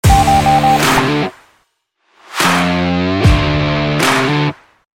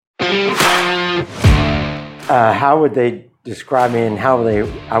how would they describe me and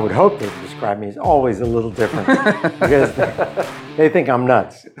I would hope they describe me is always a little different because they think I'm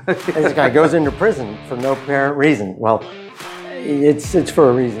nuts. This guy goes into prison for no apparent reason. Well, it's for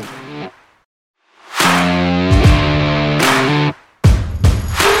a reason.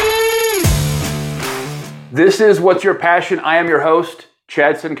 This is What's Your Passion? I am your host,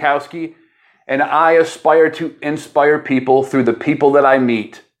 Chad Sinkowski, and I aspire to inspire people through the people that I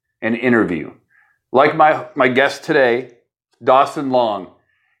meet and interview. Like my guest today, Dawson Long.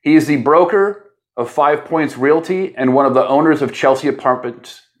 He is the broker of 5 Points Realty and one of the owners of Chelsea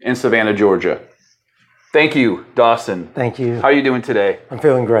Apartments in Savannah, Georgia. Thank you, Dawson. Thank you. How are you doing today? I'm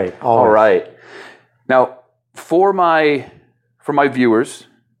feeling great. All right. Now, for my viewers,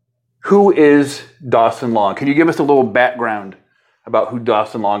 who is Dawson Long? Can you give us a little background about who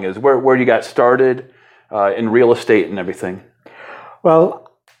Dawson Long is? Where you got started in real estate and everything? Well,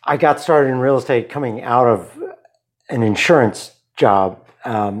 I got started in real estate coming out of an insurance job.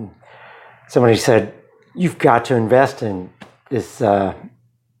 Somebody said, "You've got to invest in this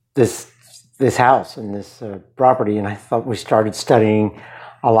house and this property," and I thought we started studying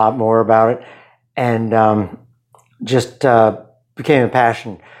a lot more about it, and just became a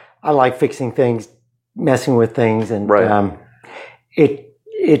passion. I like fixing things, messing with things, and right.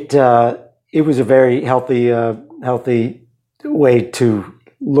 It was a very healthy way to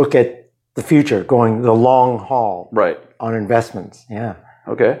look at the future, going the long haul, right, on investments. Yeah.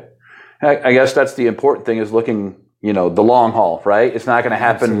 Okay. I guess that's the important thing, is looking, the long haul, right? It's not going to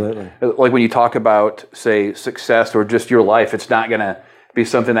happen. Absolutely. Like when you talk about, say, success or just your life, it's not going to be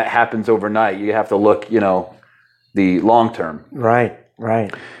something that happens overnight. You have to look, the long term. Right.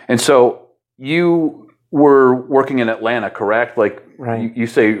 And so you were working in Atlanta, correct? Like, right. You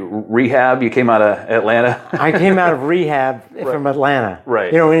say rehab, you came out of Atlanta? I came out of rehab from Atlanta.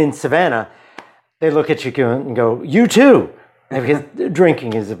 Right. In Savannah, they look at you and go, "You too," because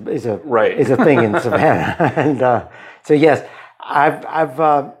drinking is a thing in Savannah. And so yes,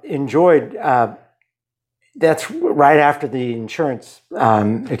 I've enjoyed. That's right after the insurance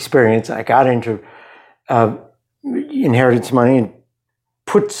experience. I got into inherited some money and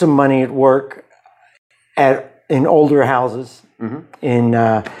put some money at work in older houses in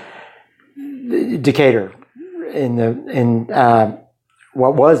Decatur, in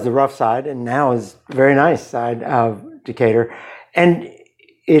what was the rough side and now is very nice side of Decatur, and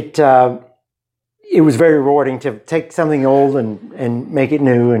it was very rewarding to take something old and make it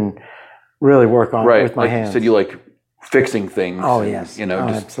new and really work on it with my hands. You said you like fixing things. Oh yes,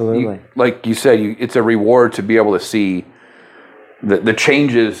 absolutely. Like you said, it's a reward to be able to see the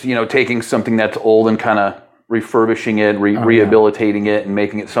changes, taking something that's old and kind of refurbishing it, rehabilitating it and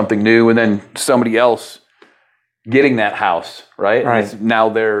making it something new, and then somebody else getting that house, right? Right. And it's now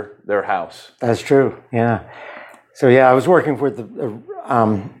their house. That's true, yeah. So I was working with the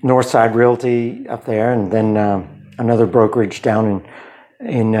Northside Realty up there, and then another brokerage down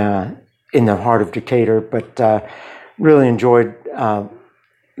in the heart of Decatur, but really enjoyed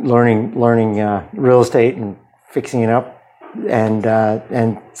learning real estate and fixing it up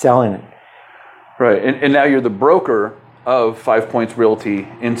and selling it. Right, and now you're the broker of 5 Points Realty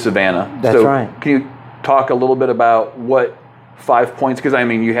in Savannah. That's right. Can you talk a little bit about what 5 Points, because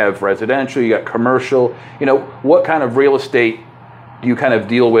you have residential, you got commercial, what kind of real estate do you kind of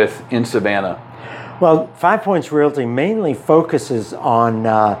deal with in Savannah? Well, 5 Points Realty mainly focuses on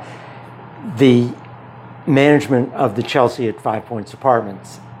the management of the Chelsea at 5 Points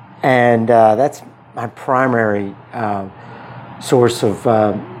Apartments, and that's my primary source of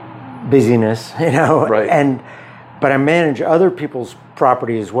busyness, Right. But I manage other people's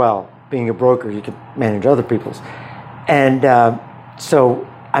property as well. Being a broker, you can manage other people's, and so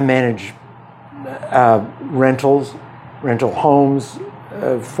I manage rental homes,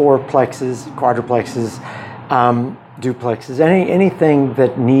 fourplexes, quadruplexes, duplexes, anything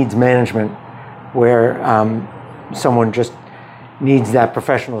that needs management, where someone just needs that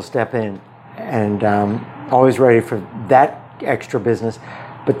professional step in, and always ready for that extra business.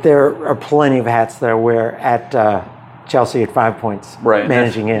 But there are plenty of hats that I wear at Chelsea at 5 Points, right,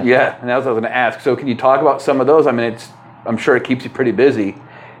 managing it. Yeah, and that's what I was going to ask. So can you talk about some of those? I'm sure it keeps you pretty busy.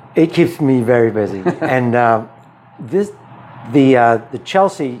 It keeps me very busy. And the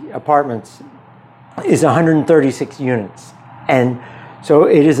Chelsea Apartments is 136 units, and so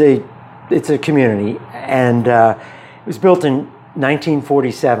it's a community, and it was built in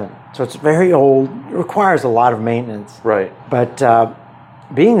 1947. So it's very old. It requires a lot of maintenance. Right. But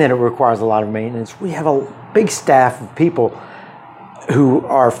being that it requires a lot of maintenance, we have a big staff of people who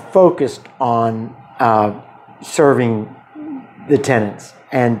are focused on serving the tenants,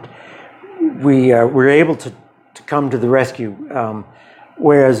 and we're able come to the rescue.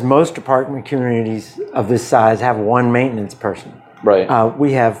 Whereas most apartment communities of this size have one maintenance person. Right.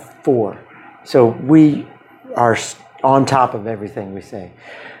 We have 4. So we are on top of everything we say.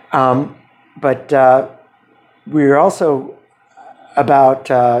 But we're also about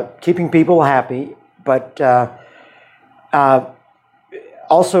keeping people happy, but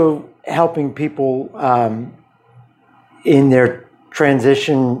also helping people in their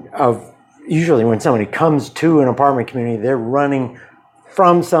transition of, usually when somebody comes to an apartment community, they're running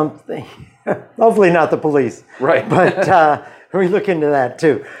from something, hopefully not the police, Right. But we look into that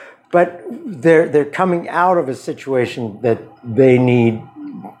too. But they're coming out of a situation that they need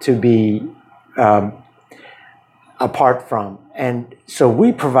to be apart from. And so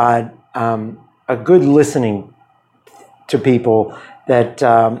we provide a good listening to people that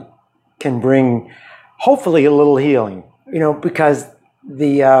can bring hopefully a little healing, because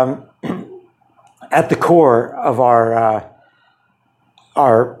the at the core of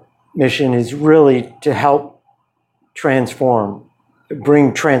our mission is really to help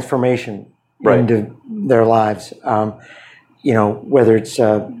bring transformation Right. into their lives. Whether it's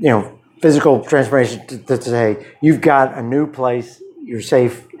physical transformation to say you've got a new place, you're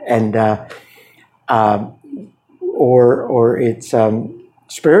safe, and or it's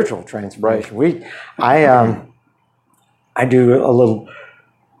spiritual transformation. Right. I do a little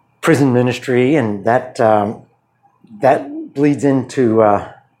prison ministry, and that bleeds into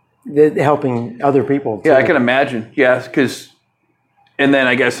helping other people too. Yeah, I can imagine. Yes, and then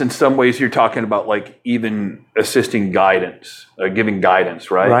I guess in some ways you're talking about like even assisting guidance, giving guidance,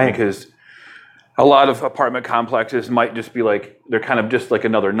 right? Right. Because a lot of apartment complexes might just be like, they're kind of just like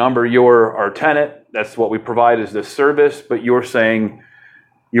another number. You're our tenant. That's what we provide is this service. But you're saying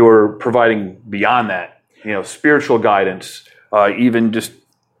you're providing beyond that, spiritual guidance, even just,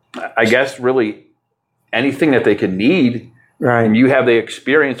 I guess, really anything that they could need. Right. And you have the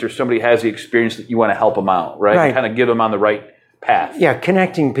experience or somebody has the experience that you want to help them out, right? Right. Kind of give them on the right path. Yeah,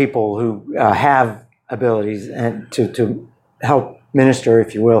 connecting people who have abilities and to help minister,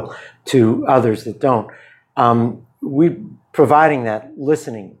 if you will, to others that don't. We providing that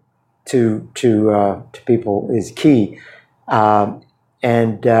listening to people is key. And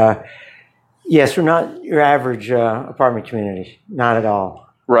yes, we're not your average apartment community, not at all.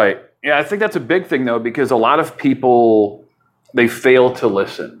 Right. Yeah, I think that's a big thing though, because a lot of people, they fail to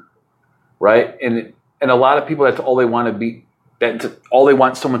listen, right? And a lot of people, that's all they want to be. That's all they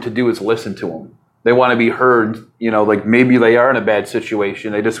want someone to do is listen to them. They want to be heard, like maybe they are in a bad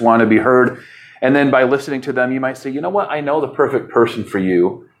situation. They just want to be heard. And then by listening to them, you might say, you know what? I know the perfect person for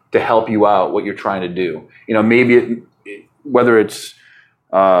you to help you out, what you're trying to do. Maybe whether it's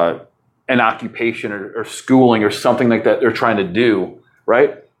an occupation or schooling or something like that they're trying to do,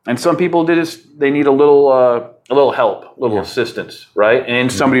 right? And some people they need a little help, a little assistance, right?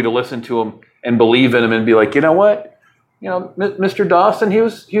 And somebody to listen to them and believe in them and be like, you know what? Mr. Dawson, he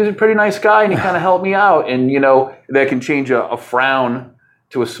was a pretty nice guy and he kind of helped me out. And, that can change a frown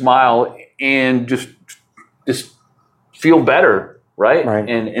to a smile and just feel better, right? Right.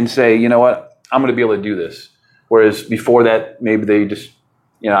 And say, you know what, I'm going to be able to do this. Whereas before that, maybe they just,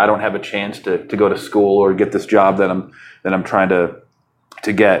 I don't have a chance to go to school or get this job that I'm trying to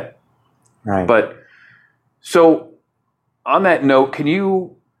get. Right. But so on that note, can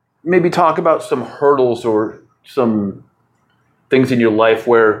you maybe talk about some hurdles or some things in your life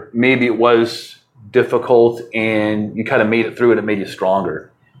where maybe it was difficult and you kind of made it through and it made you stronger?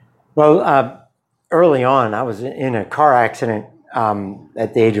 Well, early on, I was in a car accident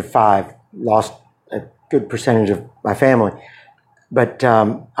at the age of 5, lost a good percentage of my family. But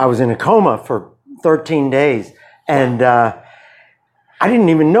I was in a coma for 13 days. And I didn't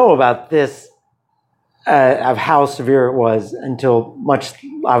even know about this, of how severe it was until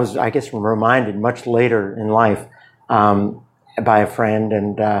I was, I guess, reminded much later in life by a friend.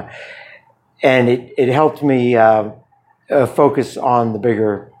 And it helped me focus on the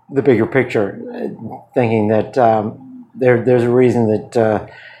bigger picture, thinking that there's a reason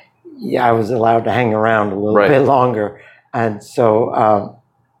that I was allowed to hang around a little Right. bit longer. And so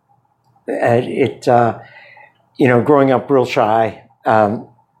growing up real shy,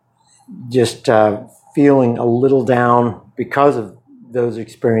 just feeling a little down because of those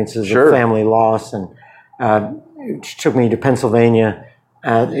experiences Sure. of family loss, and it took me to Pennsylvania.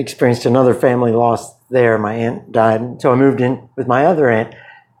 Experienced another family loss there. My aunt died, so I moved in with my other aunt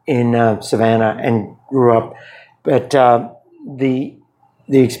in Savannah and grew up. But the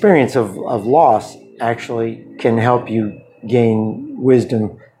experience of loss actually can help you gain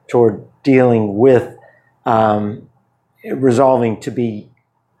wisdom toward dealing with resolving to be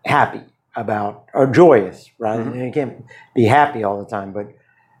happy about, or joyous, rather. And you can't be happy all the time, but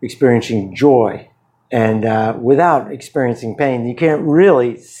experiencing joy. And without experiencing pain, you can't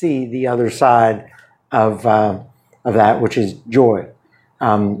really see the other side of that, which is joy,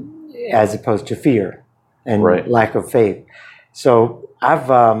 as opposed to fear and lack of faith. So I've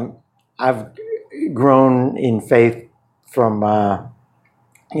grown in faith from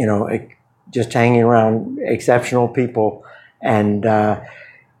just hanging around exceptional people, and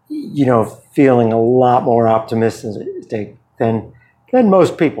feeling a lot more optimistic than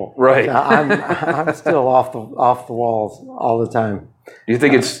most people. Right. I'm still off the walls all the time. Do you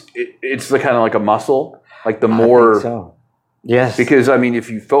think it's the kind of like a muscle? Like the I more. think so. Yes. Because if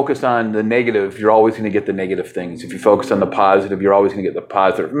you focus on the negative, you're always going to get the negative things. If you focus on the positive, you're always going to get the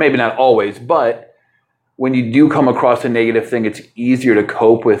positive. Maybe not always, but when you do come across a negative thing, it's easier to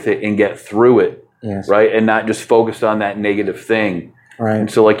cope with it and get through it. Yes. Right. And not just focus on that negative thing. Right. And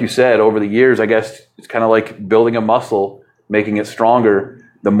so, like you said, over the years, I guess it's kind of like building a muscle, making it stronger.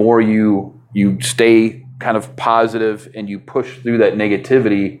 The more you stay kind of positive and you push through that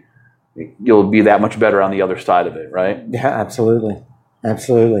negativity, you'll be that much better on the other side of it, right? Yeah, absolutely.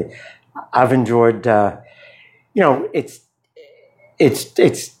 I've enjoyed, it's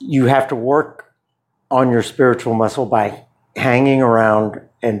you have to work on your spiritual muscle by hanging around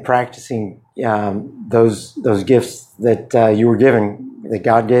and practicing those gifts that you were given, that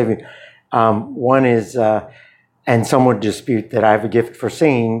God gave you. One is, and some would dispute that I have a gift for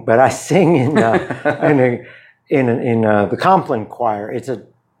singing, but I sing in the Compline choir.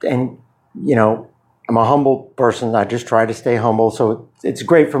 I'm a humble person. I just try to stay humble. So it's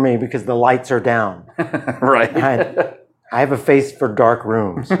great for me because the lights are down. Right. I have a face for dark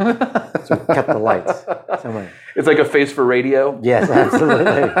rooms. So cut the lights. Somewhere. It's like a face for radio. Yes,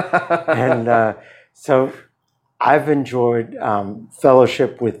 absolutely. And so I've enjoyed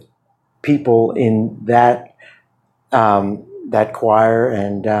fellowship with people in that choir,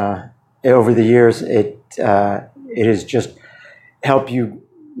 and over the years, it has just helped you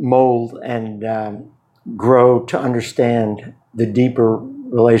mold and grow to understand the deeper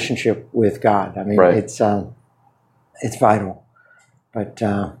relationship with God. I mean, it's vital. But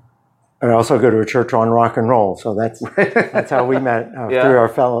I also go to a church on rock and roll, so that's how we met through our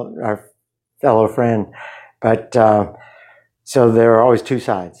fellow friend. But so there are always two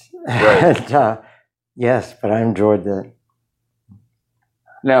sides. Right. And, yes, but I enjoyed that.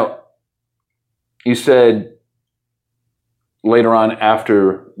 Now, you said later on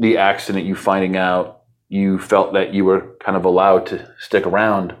after the accident, you finding out you felt that you were kind of allowed to stick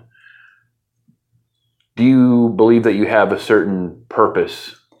around. Do you believe that you have a certain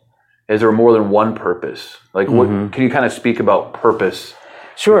purpose? Is there more than one purpose? Like, what can you kind of speak about purpose?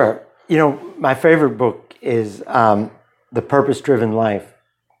 Sure. My favorite book is The Purpose-Driven Life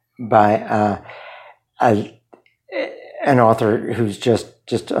by an author who's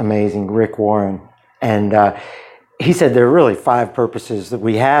just amazing, Rick Warren. And he said there are really 5 purposes that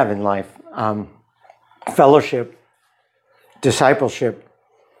we have in life. Fellowship, discipleship,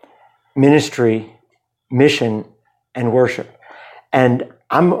 ministry, mission, and worship. And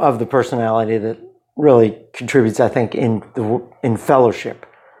I'm of the personality that really contributes, I think, in fellowship.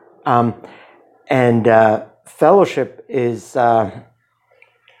 Fellowship is kind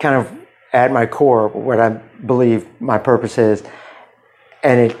of at my core what I believe my purpose is,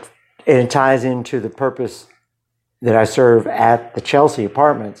 and it ties into the purpose that I serve at the Chelsea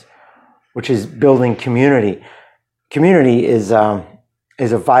Apartments, which is building community. Community is a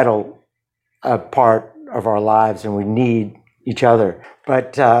vital part of our lives, and we need each other.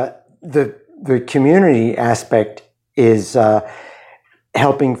 But the community aspect is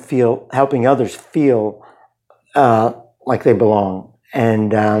helping others feel like they belong,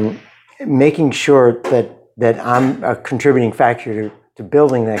 and making sure that I'm a contributing factor to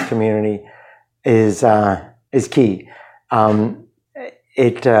building that community is key.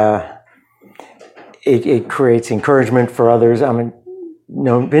 It creates encouragement for others. I mean,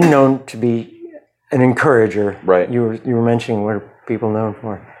 been known to be an encourager. Right. You were mentioning what are people known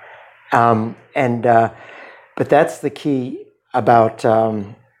for, but that's the key about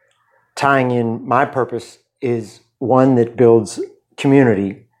tying in my purpose is one that builds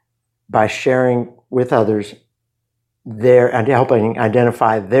community by sharing with others and helping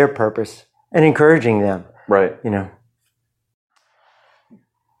identify their purpose and encouraging them. Right.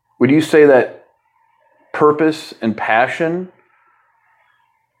 Would you say that purpose and passion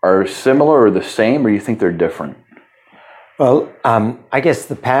are similar or the same, or you think they're different? Well, I guess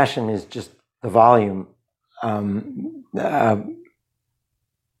the passion is just the volume, the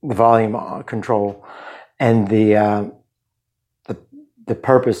volume control, and the the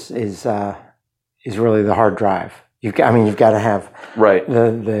purpose is really the hard drive. You've got to have right.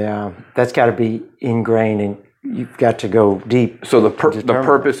 That's got to be ingrained, and you've got to go deep. So the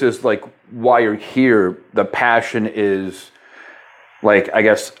purpose is like why you're here. The passion is like, I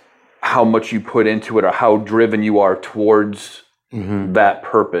guess, how much you put into it or how driven you are towards that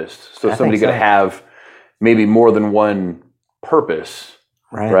purpose. So somebody could have maybe more than one purpose,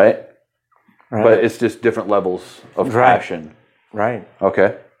 right? But it's just different levels of passion. Right.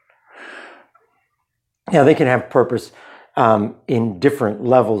 Okay. Yeah, they can have purpose in different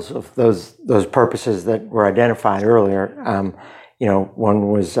levels of those purposes that were identified earlier.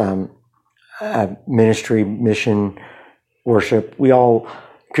 One was ministry, mission, worship. We all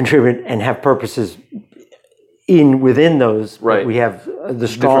contribute and have purposes within those. Right. We have the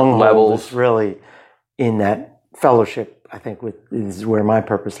strong levels really in that fellowship. I think is where my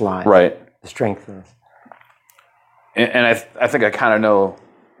purpose lies. Right. The strength of this. And I think I kind of know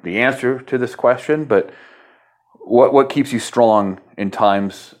the answer to this question, but what keeps you strong in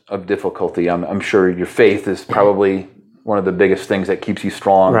times of difficulty? I'm sure your faith is probably one of the biggest things that keeps you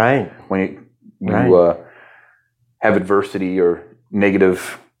strong. Right. When you have adversity or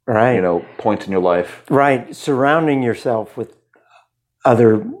negative, points in your life. Right. Surrounding yourself with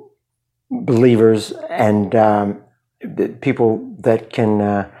other believers and people that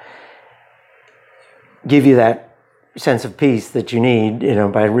can give you that sense of peace that you need,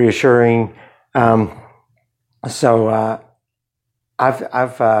 by reassuring. Through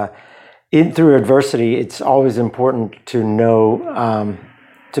adversity, it's always important to know,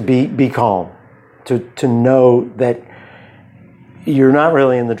 to be calm, to know that you're not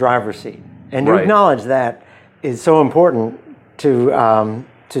really in the driver's seat, and to acknowledge that is so important to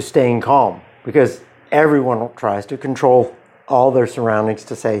staying calm, because everyone tries to control all their surroundings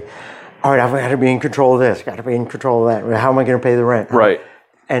to say, all right, I've got to be in control of this, got to be in control of that. How am I going to pay the rent? Right.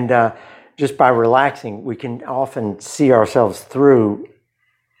 And just by relaxing, we can often see ourselves through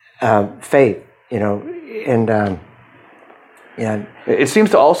faith, and It seems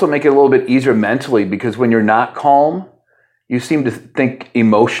to also make it a little bit easier mentally, because when you're not calm, you seem to think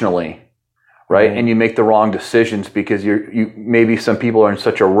emotionally, right? And you make the wrong decisions because you maybe some people are in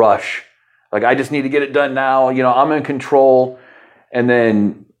such a rush. Like, I just need to get it done now. I'm in control. And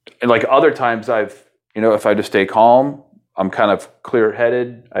then, like other times if I just stay calm, I'm kind of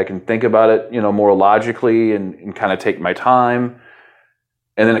clear-headed. I can think about it, more logically and kind of take my time.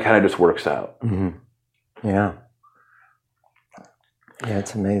 And then it kind of just works out. Mm-hmm. Yeah. Yeah,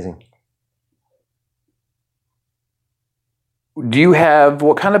 it's amazing.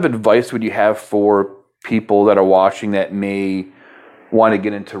 What kind of advice would you have for people that are watching that may want to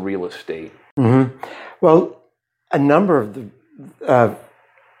get into real estate? Mm-hmm. Well, a number of the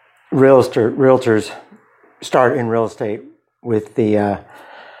realtors start in real estate with the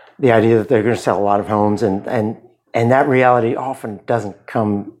idea that they're going to sell a lot of homes, and that reality often doesn't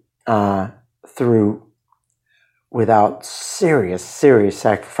come through without serious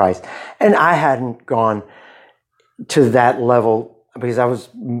sacrifice. And I hadn't gone to that level because I was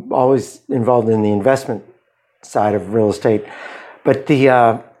always involved in the investment side of real estate. But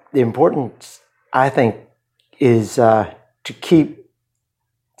the importance, I think, is to keep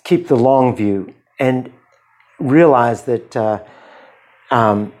the long view and realize that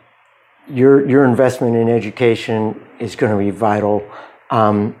your investment in education is going to be vital,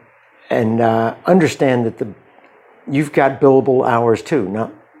 and understand that you've got billable hours too.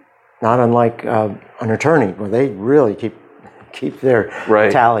 Not unlike an attorney, where they really keep their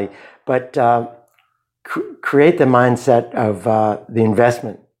tally, but create the mindset of the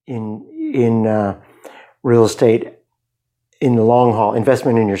investment in real estate in the long haul,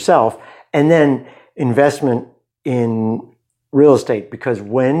 investment in yourself, and then investment in real estate. Because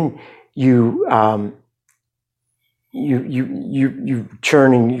when you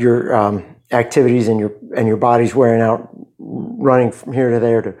churning your activities and your body's wearing out, running from here to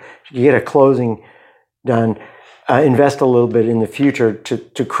there to get a closing done, invest a little bit in the future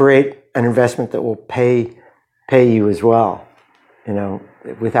to create an investment that will pay you as well,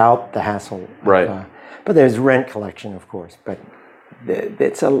 without the hassle. Right. But there's rent collection, of course, but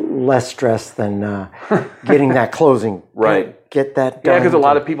it's a less stress than getting that closing. Right. Get that done. Yeah, because a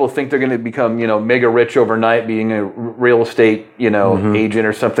lot of people think they're going to become, mega rich overnight, being a real estate, agent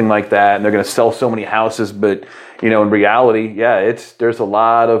or something like that, and they're going to sell so many houses. But, in reality, there's a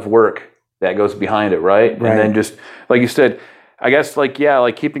lot of work that goes behind it, right? And then just, like you said, I guess, like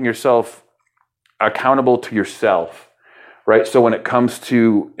keeping yourself accountable to yourself, right? So when it comes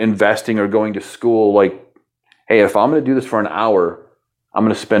to investing or going to school, like, hey, if I'm going to do this for an hour, I'm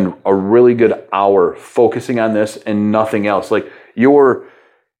going to spend a really good hour focusing on this and nothing else. Like, you're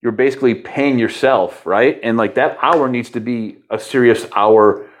basically paying yourself, right? And like that hour needs to be a serious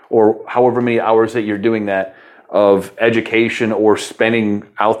hour, or however many hours that you're doing that, of education or spending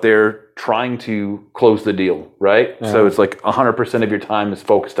out there trying to close the deal, right? Yeah. So it's like 100% of your time is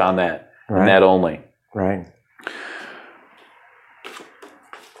focused on that, and that only. Right.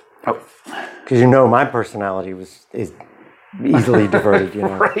 Oh. Because my personality is easily diverted,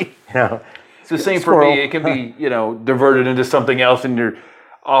 Right. You It's the same for me. It can be, diverted into something else, and you're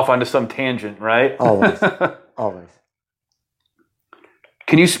off onto some tangent, right? Always. Always.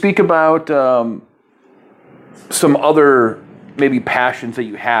 Can you speak about some other maybe passions that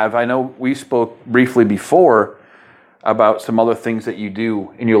you have? I know we spoke briefly before about some other things that you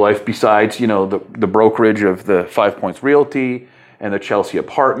do in your life besides, the brokerage of the 5 Points Realty and the Chelsea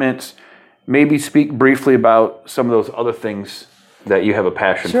apartments. Maybe speak briefly about some of those other things that you have a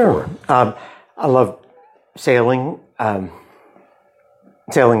passion for. I love sailing.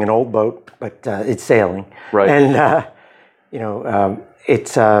 Sailing an old boat, but it's sailing. Right. And,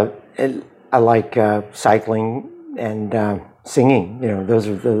 I like cycling and singing. Those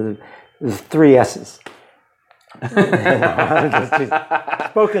are the 3 S's.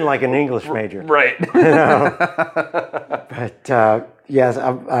 Spoken like an English major. Right. But yes,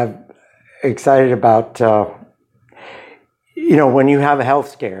 I'm excited about, when you have a health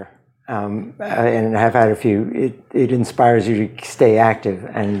scare, and have had a few, it inspires you to stay active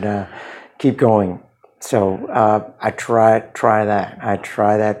and keep going. So I try that. I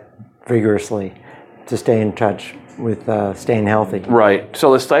try that vigorously to stay in touch with staying healthy. Right.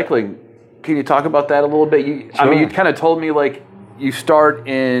 So the cycling, can you talk about that a little bit? Sure. I mean, you kind of told me like you start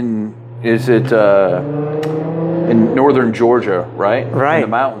in, is it in northern Georgia, right? Right. In the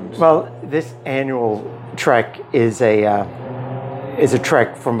mountains. Well, this annual trek is a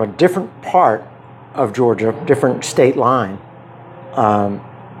trek from a different part of Georgia, different state line of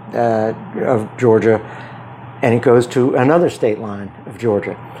Georgia, and it goes to another state line of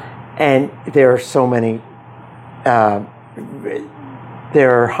Georgia. And there are so many, there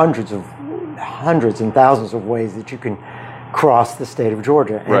are hundreds and thousands of ways that you can cross the state of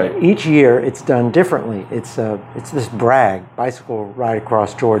Georgia. And right. Each year it's done differently. It's this bicycle ride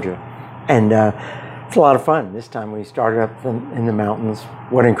across Georgia. And it's a lot of fun. This time we started up in the mountains.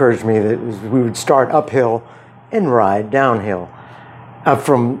 What encouraged me was we would start uphill and ride downhill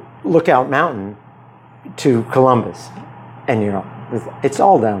from Lookout Mountain to Columbus. And it's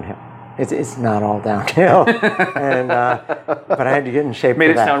all downhill. It's not all downhill. And but I had to get in shape for that.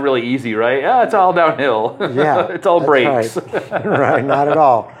 Made it sound really easy, right? Yeah, it's all downhill. Yeah. It's all brakes. Right. Right, not at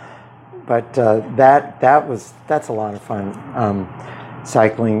all. But that's a lot of fun.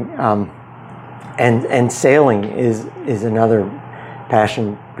 Cycling. And sailing is another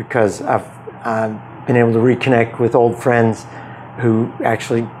passion because I've been able to reconnect with old friends who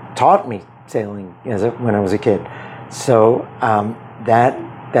actually taught me sailing when I was a kid. So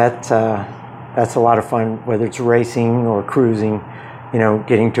that's a lot of fun, whether it's racing or cruising,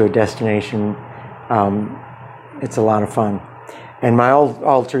 getting to a destination. It's a lot of fun. And my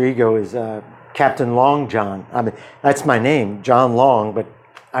alter ego is Captain Long John. I mean, that's my name, John Long, but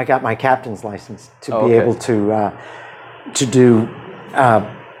I got my captain's license to be able to do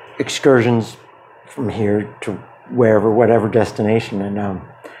excursions from here to whatever destination, and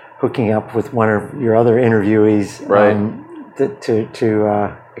hooking up with one of your other interviewees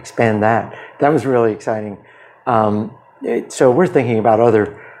to expand that. That was really exciting. So we're thinking about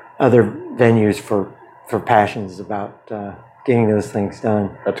other venues for passions about getting those things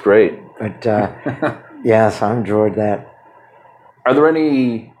done. That's great. But yes, I enjoyed that. Are there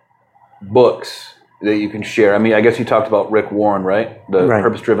any books that you can share? I mean, I guess you talked about Rick Warren, right? The Right.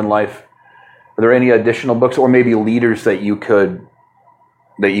 Purpose-Driven Life. Are there any additional books or maybe leaders that you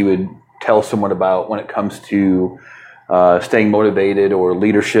would tell someone about when it comes to staying motivated or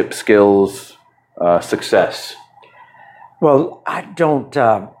leadership skills, success? Well, I don't.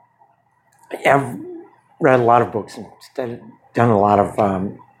 I've read a lot of books and done a lot of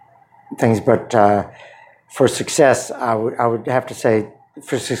things, but for success, I would have to say,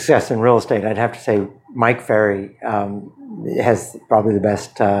 for success in real estate, I'd have to say Mike Ferry has probably the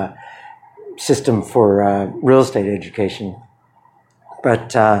best system for real estate education.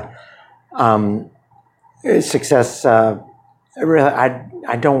 But success, really,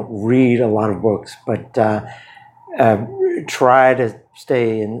 I don't read a lot of books, but try to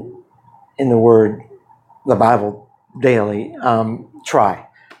stay in the Word, the Bible daily. Try,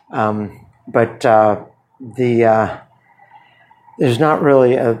 but there's not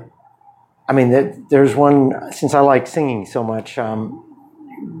really there's one, since I like singing so much.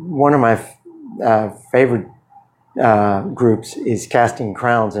 One of my favorite groups is Casting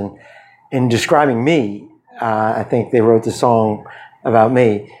Crowns, and in describing me, I think they wrote the song about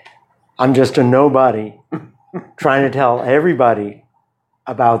me. I'm just a nobody trying to tell everybody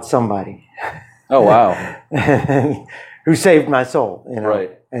about somebody. Oh, wow. Who saved my soul, you know?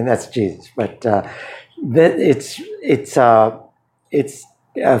 Right. And that's Jesus. But it's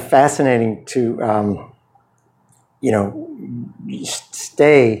fascinating to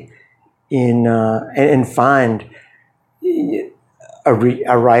stay in and find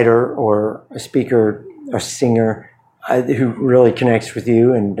a writer or a speaker, a singer who really connects with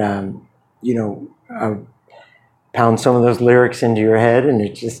you, and pound some of those lyrics into your head, and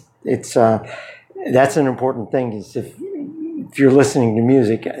it's that's an important thing. Is if you're listening to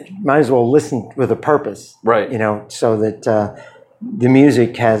music, you might as well listen with a purpose, right? So that the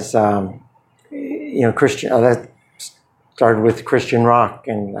music has Christian. That started with Christian rock,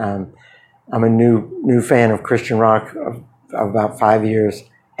 and I'm a new fan of Christian rock of about 5 years,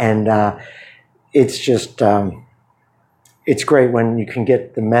 and it's just it's great when you can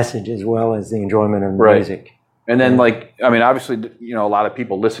get the message as well as the enjoyment of the music. And then, obviously, a lot of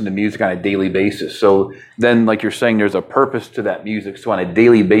people listen to music on a daily basis. So then, like you're saying, there's a purpose to that music. So on a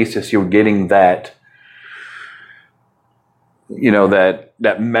daily basis, you're getting that,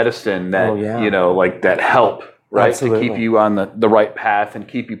 that medicine, that, that help, right? Absolutely. To keep you on the right path and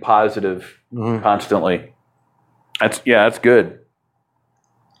keep you positive constantly. That's good.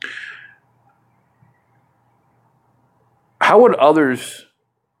 How would others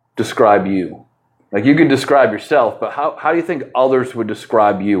describe you? Like, you could describe yourself, but how do you think others would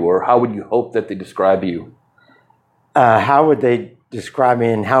describe you, or how would you hope that they describe you? How would they describe me,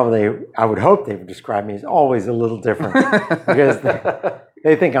 and I would hope they would describe me is always a little different because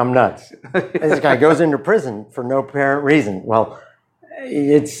they think I'm nuts. This guy goes into prison for no apparent reason. Well,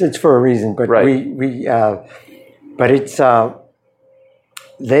 it's for a reason, but but it's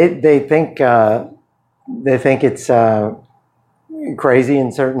they think it's crazy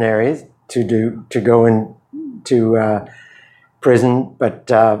in certain areas to go into prison, but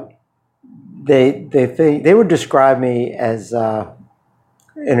they would describe me as an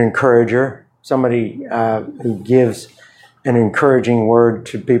encourager, somebody who gives an encouraging word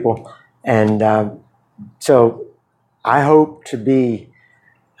to people, and so I hope to be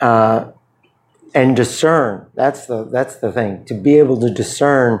and discern. That's the thing, to be able to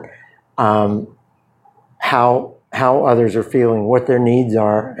discern how others are feeling, what their needs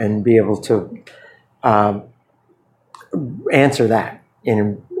are, and be able to answer that.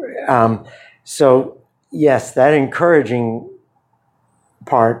 So yes, that encouraging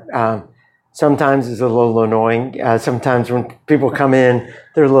part sometimes is a little annoying. Sometimes when people come in,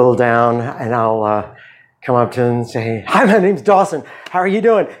 they're a little down, and I'll come up to them and say, "Hi, my name's Dawson. How are you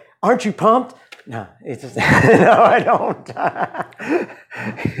doing? Aren't you pumped?" No, it's just, no, I don't.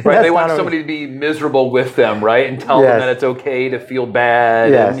 Right, they want somebody to be miserable with them, right, and tell them that it's okay to feel bad.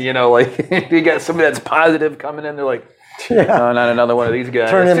 Yes. And you got somebody that's positive coming in, they're like, "Oh, not another one of these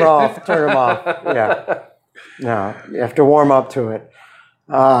guys." Turn him off. Yeah. No, you have to warm up to it.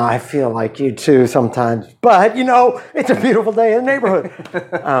 I feel like you too sometimes, but it's a beautiful day in the neighborhood.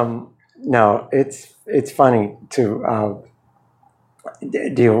 No, it's funny to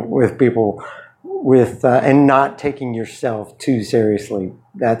deal with people with and not taking yourself too seriously.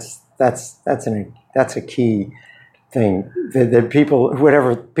 That's a key thing. That people,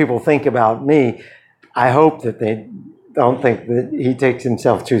 whatever people think about me, I hope that they don't think that he takes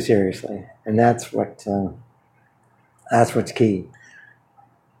himself too seriously, and that's what's key.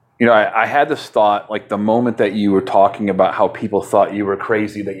 I had this thought, like the moment that you were talking about how people thought you were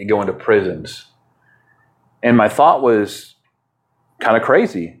crazy, that you go into prisons. And my thought was kind of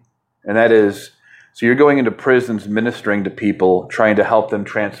crazy. And that is, so you're going into prisons, ministering to people, trying to help them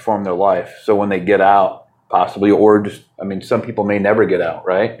transform their life. So when they get out, possibly, or just, some people may never get out,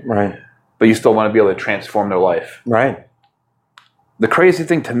 right? Right. But you still want to be able to transform their life. Right. The crazy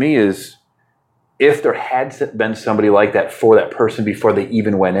thing to me is, if there had been somebody like that for that person before they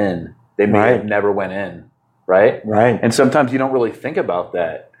even went in, they may have never went in, right? Right. And sometimes you don't really think about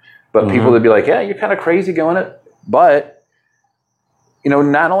that. But people would be like, "Yeah, you're kind of crazy going it." But,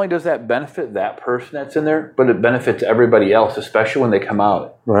 not only does that benefit that person that's in there, but it benefits everybody else, especially when they come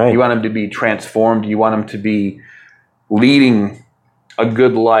out. Right. You want them to be transformed. You want them to be leading a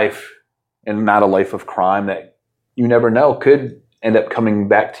good life and not a life of crime that you never know could end up coming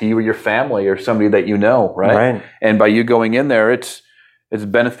back to you or your family or somebody that you know, right? Right. And by you going in there, it's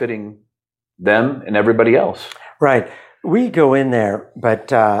benefiting them and everybody else. Right. We go in there,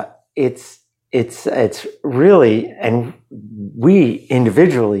 but it's really, and we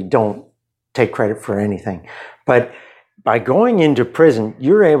individually don't take credit for anything. But by going into prison,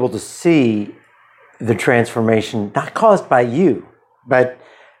 you're able to see the transformation, not caused by you, but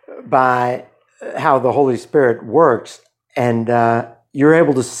by how the Holy Spirit works. And you're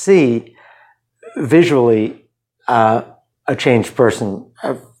able to see visually a changed person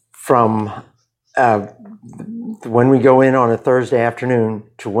from when we go in on a Thursday afternoon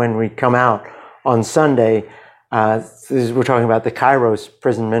to when we come out on Sunday. We're talking about the Kairos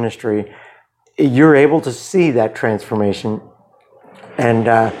prison ministry. You're able to see that transformation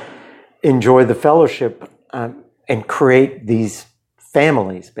and enjoy the fellowship and create these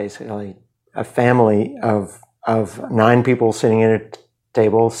families, basically. A family of 9 people sitting at a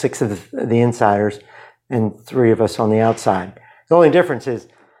table, 6 of the insiders, and 3 of us on the outside. The only difference is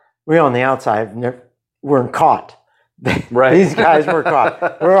we on the outside weren't caught. Right. These guys were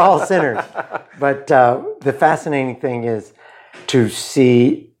caught. We're all sinners. But the fascinating thing is to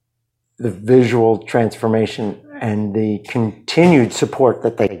see the visual transformation and the continued support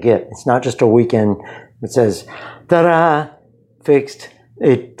that they get. It's not just a weekend that says, ta-da, fixed.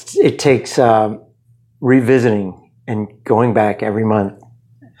 It takes revisiting and going back every month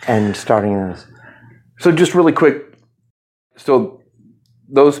and starting this. So just really quick, so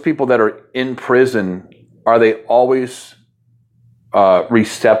those people that are in prison, are they always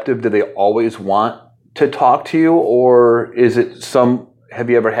receptive? Do they always want to talk to you? Or is it have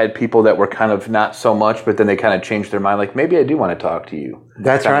you ever had people that were kind of not so much, but then they kind of changed their mind, like, maybe I do want to talk to you?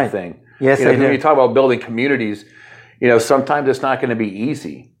 That's kind right. of thing. Yes, I do. When you talk about building communities, sometimes it's not going to be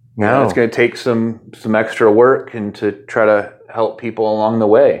easy. No. It's going to take some extra work and to try to help people along the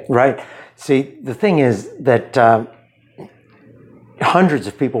way. Right. See, the thing is that hundreds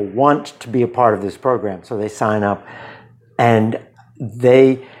of people want to be a part of this program, so they sign up, and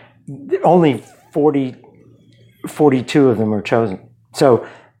only 42 of them are chosen. So,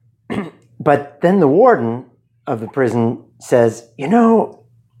 but then the warden of the prison says,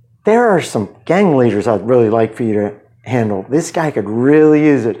 there are some gang leaders I'd really like for you to handle. This guy could really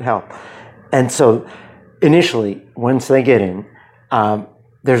use it help. And so initially, once they get in,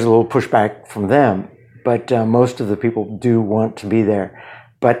 there's a little pushback from them, but most of the people do want to be there.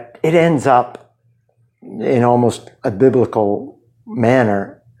 But it ends up in almost a biblical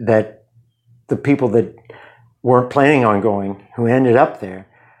manner that the people that weren't planning on going, who ended up there,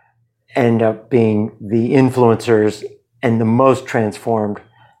 end up being the influencers and the most transformed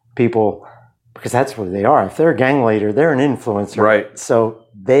people, because that's what they are. If they're a gang leader, they're an influencer. Right. So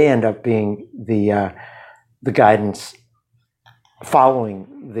they end up being the guidance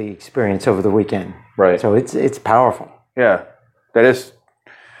following the experience over the weekend. Right. So it's powerful. Yeah, that is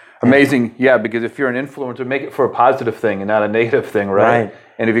amazing. Yeah, because if you're an influencer, make it for a positive thing and not a negative thing, right? Right.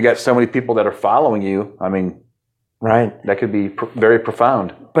 And if you got so many people that are following you, right, that could be very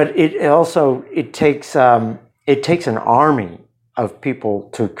profound. But it takes an army of people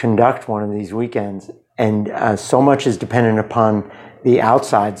to conduct one of these weekends, and so much is dependent upon the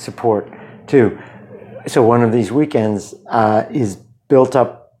outside support too. So one of these weekends is built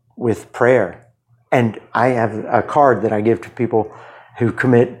up with prayer, and I have a card that I give to people who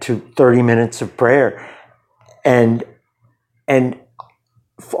commit to 30 minutes of prayer, and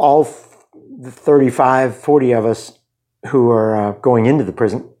all the 35, 40 of us who are going into the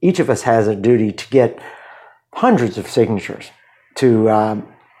prison, each of us has a duty to get hundreds of signatures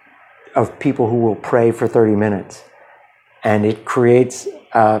of people who will pray for 30 minutes. And it creates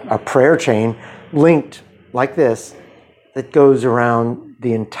a prayer chain linked like this that goes around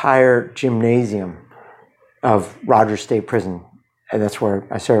the entire gymnasium of Rogers State Prison. And that's where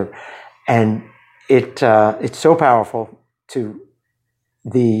I serve. And it's so powerful to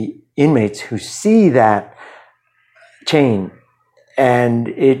the inmates who see that chain, and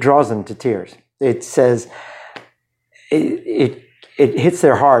it draws them to tears. It says, it hits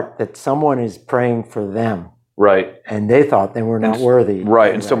their heart that someone is praying for them. Right. And they thought they were not worthy.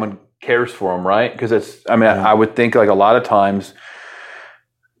 Right. And someone cares for them, right? Because I would think like a lot of times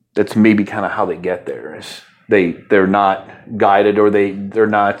that's maybe kind of how they get there is they're not guided, or they're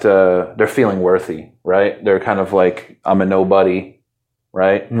not, they're feeling worthy, right? They're kind of like, I'm a nobody,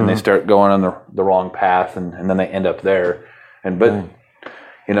 right? Mm-hmm. And they start going on the wrong path, and then they end up there. But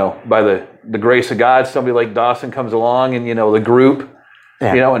by the grace of God, somebody like Dawson comes along, and the group,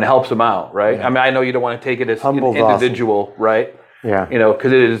 and helps them out, right? Yeah. I know you don't want to take it as individual, Dawson. Right? Yeah.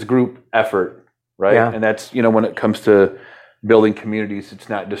 Because it is group effort, right? Yeah. And that's when it comes to building communities, it's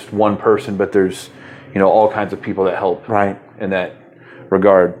not just one person, but there's all kinds of people that help, right, in that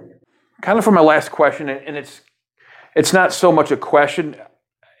regard. Kind of for my last question, and it's not so much a question,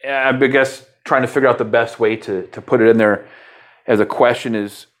 I guess trying to figure out the best way to put it in there as a question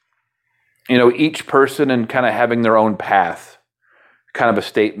is, each person and kind of having their own path, kind of a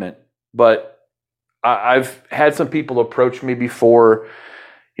statement. But I've had some people approach me before,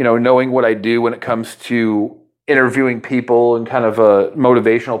 knowing what I do when it comes to interviewing people and kind of a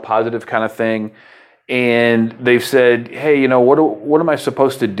motivational, positive kind of thing. And they've said, hey, what am I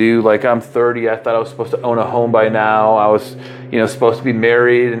supposed to do? Like, I'm 30. I thought I was supposed to own a home by now. I was, supposed to be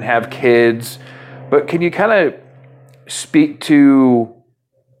married and have kids. But can you kind of speak to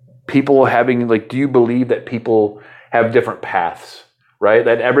people having, do you believe that people have different paths, right?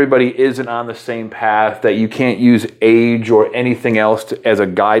 That everybody isn't on the same path, that you can't use age or anything else as a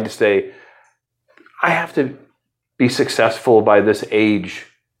guide to say, I have to be successful by this age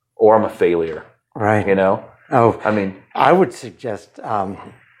or I'm a failure. Right. Oh, I would suggest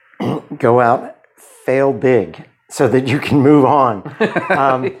go out, fail big so that you can move on.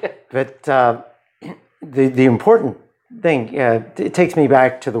 But the important thing, it takes me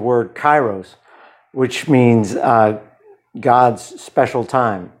back to the word kairos, which means God's special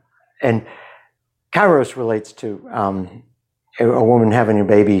time. And kairos relates to a woman having a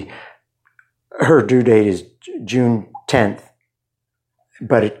baby. Her due date is June 10th,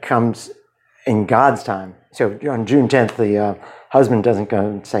 but it comes in God's time. So on June 10th, the husband doesn't go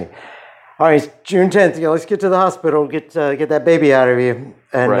and say, all right, it's June 10th, let's get to the hospital, get that baby out of you.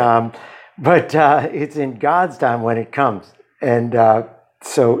 And right. But it's in God's time when it comes. And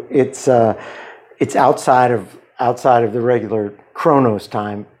so it's outside of the regular Chronos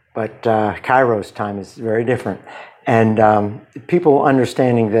time, but Kairos time is very different. And people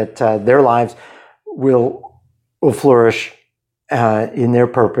understanding that their lives will flourish in their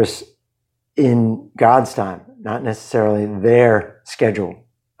purpose in God's time, not necessarily their schedule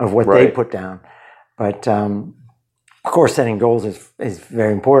of what right. they put down. But of course, setting goals is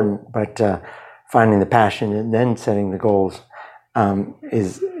very important. But finding the passion and then setting the goals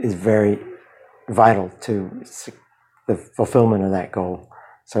is very vital to the fulfillment of that goal.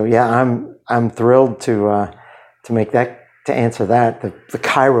 So yeah, I'm thrilled to answer that, the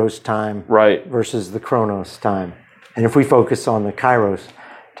Kairos time right. versus the Chronos time. And if we focus on the Kairos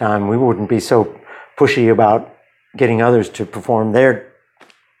time, we wouldn't be so pushy about getting others to perform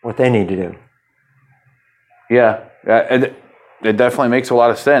what they need to do. Yeah, and it definitely makes a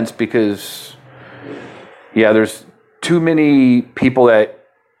lot of sense because, there's too many people that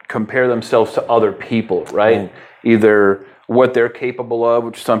compare themselves to other people, right? Either what they're capable of,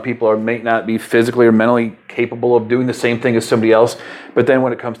 which some people may not be physically or mentally capable of doing the same thing as somebody else. But then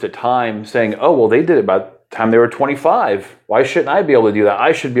when it comes to time, saying, oh, well, they did it by the time they were 25. Why shouldn't I be able to do that?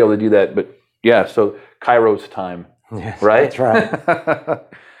 I should be able to do that. But yeah, so Kairos time, yes, right? That's right.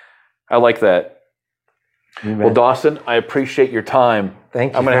 I like that. Well, Dawson, I appreciate your time.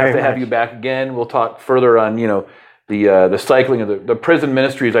 Thank you. I'm going to have you back again. We'll talk further on, the cycling of the prison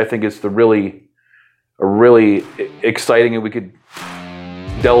ministries. I think is really exciting, and we could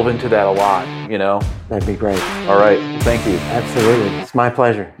delve into that a lot. That'd be great. All right. Thank you. Absolutely. It's my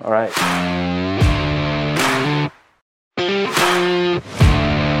pleasure. All right.